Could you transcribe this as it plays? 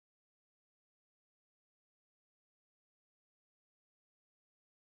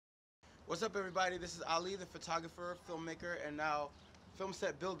What's up, everybody? This is Ali, the photographer, filmmaker, and now film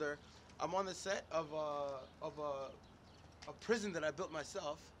set builder. I'm on the set of a prison that I built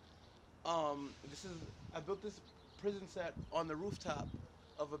myself. This is I built this prison set on the rooftop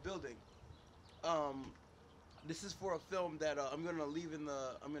of a building. Um, this is for a film that I'm gonna leave in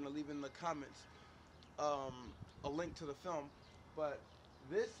the comments a link to the film, but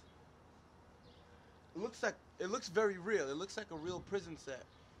this it looks very real. It looks like a real prison set.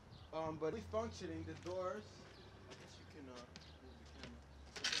 But fully functioning, the doors. I guess you can move the camera.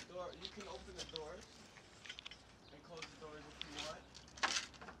 So the door, you can open the doors and close the doors if you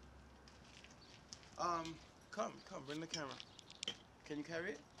want. Come, bring the camera. Can you carry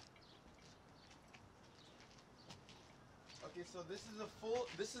it? Okay, so this is a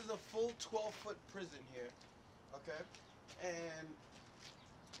full 12-foot prison here. Okay, and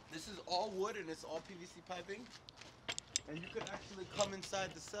this is all wood and it's all PVC piping. And you could actually come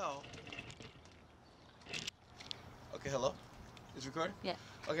inside the cell. Okay, hello. Is it recording? Yeah.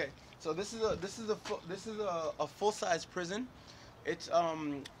 Okay, so this is a full-size prison. It's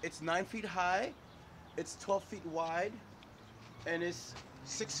 9 feet high, it's 12 feet wide, and it's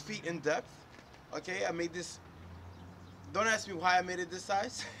 6 feet in depth. Okay, I made this. Don't ask me why I made it this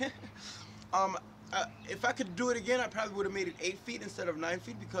size. If I could do it again, I probably would have made it 8 feet instead of 9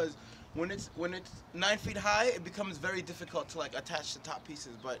 feet because when it's 9 feet high, it becomes very difficult to like attach the top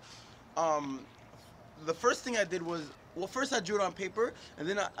pieces. But the first thing I did was, well, first I drew it on paper, and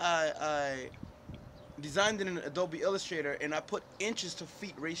then I designed it in Adobe Illustrator, and I put inches to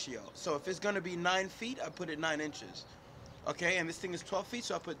feet ratio. So if it's gonna be 9 feet, I put it 9 inches. Okay, and this thing is 12 feet,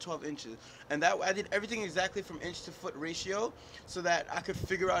 so I put 12 inches. And that I did everything exactly from inch to foot ratio, so that I could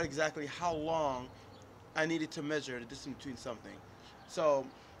figure out exactly how long I needed to measure the distance between something. So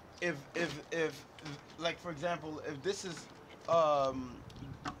if like for example, if this is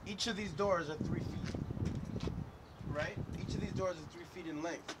each of these doors are 3 feet, right? Each of these doors is 3 feet in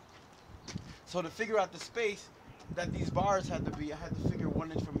length. So to figure out the space that these bars had to be, I had to figure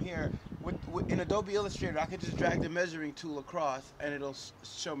 1 inch from here. In Adobe Illustrator, I could just drag the measuring tool across, and it'll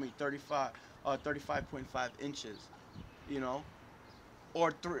show me 35.5 inches, you know,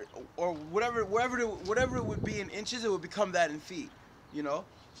 or whatever it would be in inches, it would become that in feet, you know.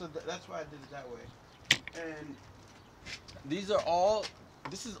 So that's why I did it that way. And this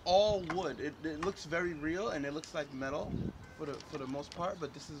is all wood. It looks very real, and it looks like metal for the most part,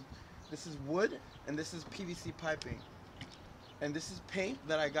 but this is wood, and this is PVC piping. And this is paint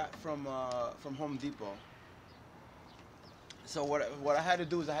that I got from Home Depot. So what I had to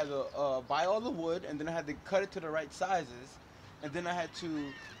do is I had to buy all the wood, and then I had to cut it to the right sizes, and then I had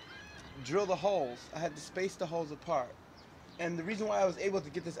to drill the holes. I had to space the holes apart. And the reason why I was able to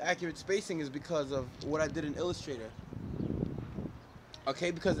get this accurate spacing is because of what I did in Illustrator. Okay,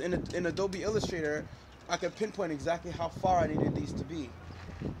 because in Adobe Illustrator, I could pinpoint exactly how far I needed these to be.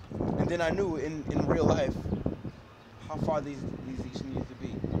 And then I knew in real life how far these each needed to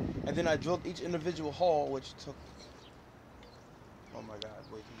be. And then I drilled each individual hole, which took, oh my God,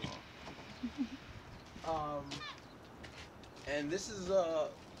 way too long. And this is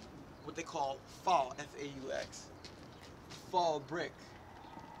what they call FAUX, F-A-U-X, fall brick.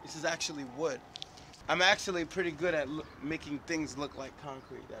 This is actually wood. I'm actually pretty good at making things look like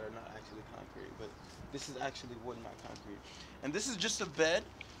concrete that are not actually concrete, but this is actually wood, not concrete. And this is just a bed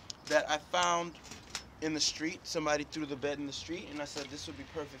that I found in the street. Somebody threw the bed in the street, and I said this would be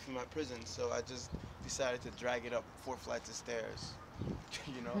perfect for my prison, so I just decided to drag it up 4 flights of stairs.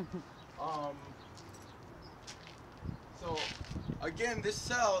 You know. So again, this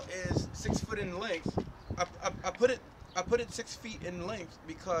cell is 6 foot in length. I put it 6 feet in length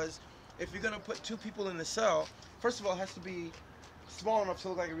because if you're gonna put 2 people in the cell, first of all, it has to be small enough to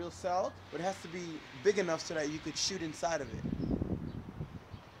look like a real cell, but it has to be big enough so that you could shoot inside of it.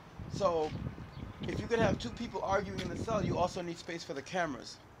 So if you could have 2 people arguing in the cell, you also need space for the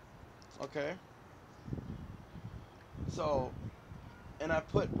cameras. Okay? So, and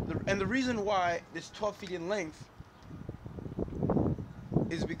the reason why this 12 feet in length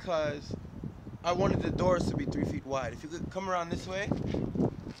is because I wanted the doors to be 3 feet wide. If you could come around this way.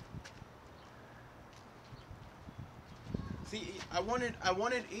 See, I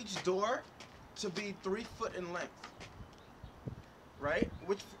wanted each door to be 3 foot in length. Right?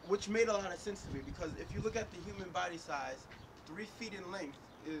 Which made a lot of sense to me, because if you look at the human body size, 3 feet in length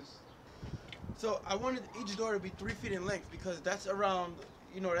is. So I wanted each door to be 3 feet in length because that's around,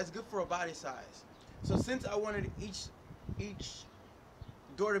 you know, that's good for a body size. So since I wanted each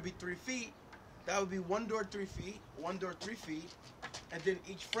door to be 3 feet, that would be 1 door 3 feet, 1 door 3 feet, and then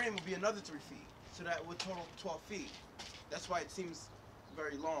each frame would be another 3 feet. So that would total 12 feet. That's why it seems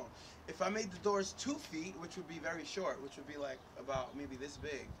very long. If I made the doors 2 feet, which would be very short, which would be like about maybe this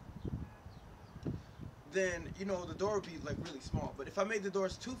big, then you know the door would be like really small. But if I made the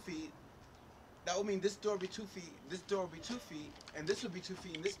doors 2 feet, that would mean this door would be 2 feet, this door would be 2 feet, and this would be 2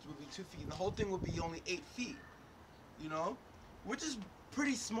 feet, and this would be 2 feet, and the whole thing would be only 8 feet. You know, which is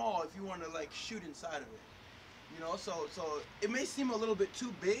pretty small if you want to like shoot inside of it. You know, so it may seem a little bit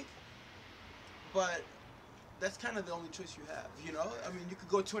too big, but that's kind of the only choice you have. You know, I mean, you could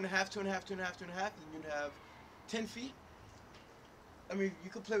go 2.5, 2.5, 2.5, 2.5, and you'd have 10 feet. I mean, you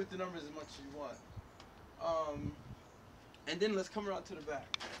could play with the numbers as much as you want. And then let's come around to the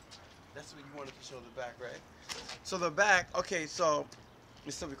back. That's what you wanted to show, the back, right? So the back, okay, so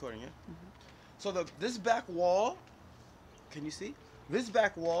it's still recording, yeah? Mm-hmm. So this back wall, can you see? This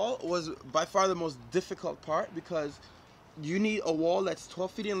back wall was by far the most difficult part because you need a wall that's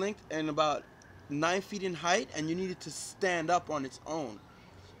 12 feet in length and about 9 feet in height, and you need it to stand up on its own.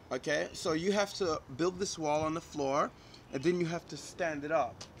 Okay, so you have to build this wall on the floor, and then you have to stand it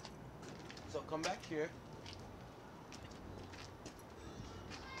up. So come back here.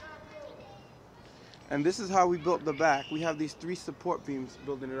 And this is how we built the back. We have these 3 support beams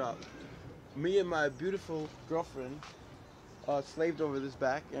building it up. Me and my beautiful girlfriend slaved over this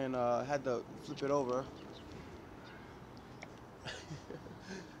back and had to flip it over.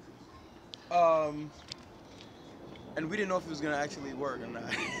 And we didn't know if it was gonna actually work or not.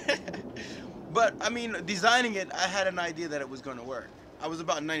 But I mean, designing it, I had an idea that it was gonna work. I was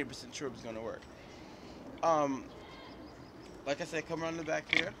about 90% sure it was gonna work. Like I said, come around the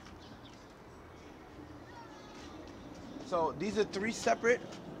back here. So these are 3 separate.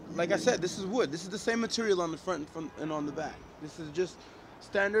 Like I said, this is wood. This is the same material on the front and on the back. This is just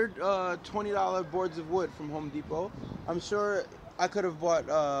standard $20 boards of wood from Home Depot. I'm sure I could have bought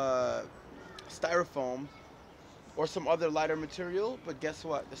styrofoam or some other lighter material, but guess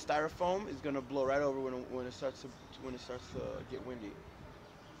what? The styrofoam is gonna blow right over when it starts to get windy.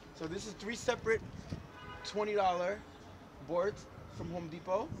 So this is 3 separate $20 boards from Home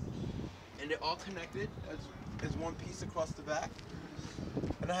Depot, and they're all connected as one piece across the back.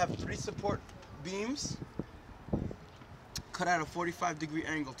 And I have 3 support beams cut at a 45-degree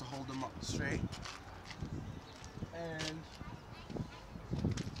angle to hold them up straight. And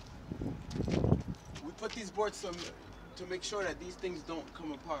we put these boards to make sure that these things don't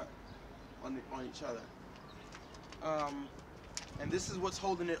come apart on each other. And this is what's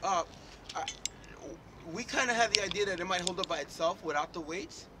holding it up. We kind of had the idea that it might hold up by itself without the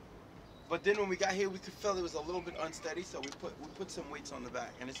weights. But then when we got here, we could feel it was a little bit unsteady, so we put some weights on the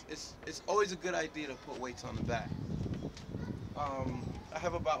back, and it's always a good idea to put weights on the back. I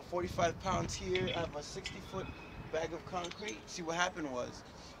have about 45 pounds here. I have a 60-foot bag of concrete. See, what happened was,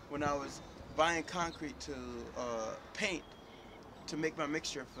 when I was buying concrete to paint, to make my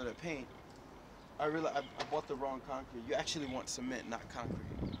mixture for the paint, I realized I bought the wrong concrete. You actually want cement, not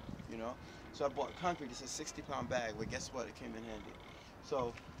concrete, you know? So I bought concrete. It's a 60-pound bag, but guess what? It came in handy.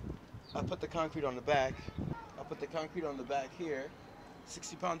 So I put the concrete on the back. I put the concrete on the back here.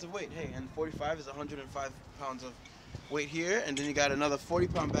 60 pounds of weight. Hey, and 45 is 105 pounds of weight here, and then you got another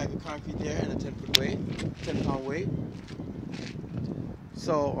 40-pound bag of concrete there and a 10-foot weight, 10-pound weight.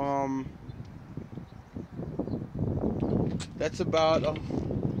 So that's about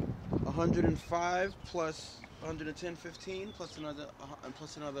 105 plus 110, 15 plus another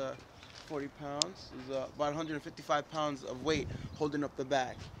 40 pounds is about 155 pounds of weight holding up the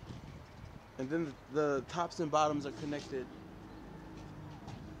back. And then the tops and bottoms are connected.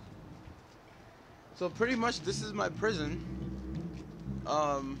 So pretty much this is my prison.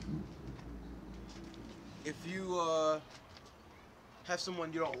 If you have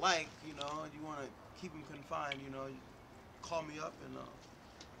someone you don't like, you know, you want to keep them confined, you know, call me up and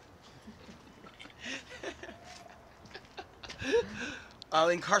I'll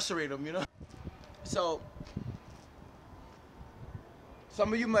incarcerate them, you know. So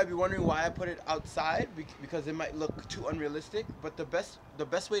some of you might be wondering why I put it outside, because it might look too unrealistic. But the best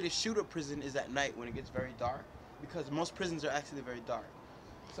way to shoot a prison is at night when it gets very dark, because most prisons are actually very dark.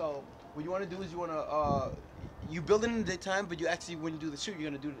 So what you want to do is you build it in the daytime, but you actually, when you do the shoot, you're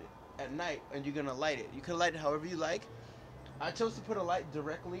gonna do it at night, and you're gonna light it. You can light it however you like. I chose to put a light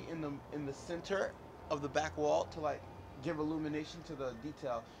directly in the center of the back wall to like give illumination to the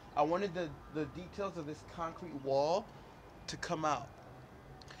detail. I wanted the details of this concrete wall to come out.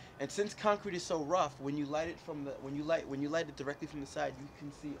 And since concrete is so rough, when you light it directly from the side, you can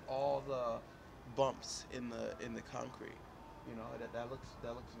see all the bumps in the concrete. You know, that looks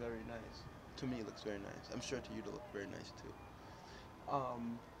very nice. To me, it looks very nice. I'm sure to you, it look very nice too.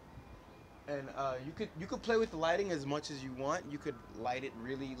 And you could play with the lighting as much as you want. You could light it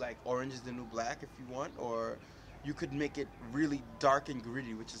really like orange is the new black if you want, or you could make it really dark and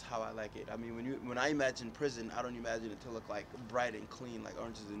gritty, which is how I like it. I mean, when I imagine prison, I don't imagine it to look like bright and clean like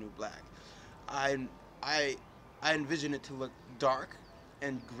orange is the new black. I I I envision it to look dark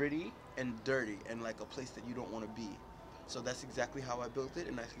and gritty and dirty and like a place that you don't want to be. So that's exactly how I built it,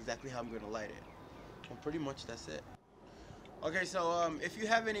 and that's exactly how I'm gonna light it. And pretty much that's it. Okay, so if you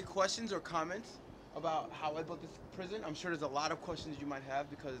have any questions or comments about how I built this prison, I'm sure there's a lot of questions you might have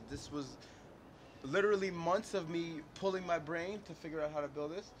because this was literally months of me pulling my brain to figure out how to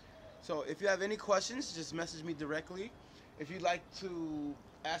build this. So if you have any questions, just message me directly. If you'd like to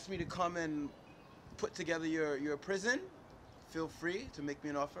ask me to come and put together your prison, feel free to make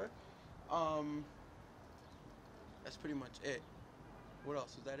me an offer. Um, that's pretty much it. What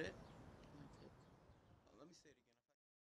else? Was that it?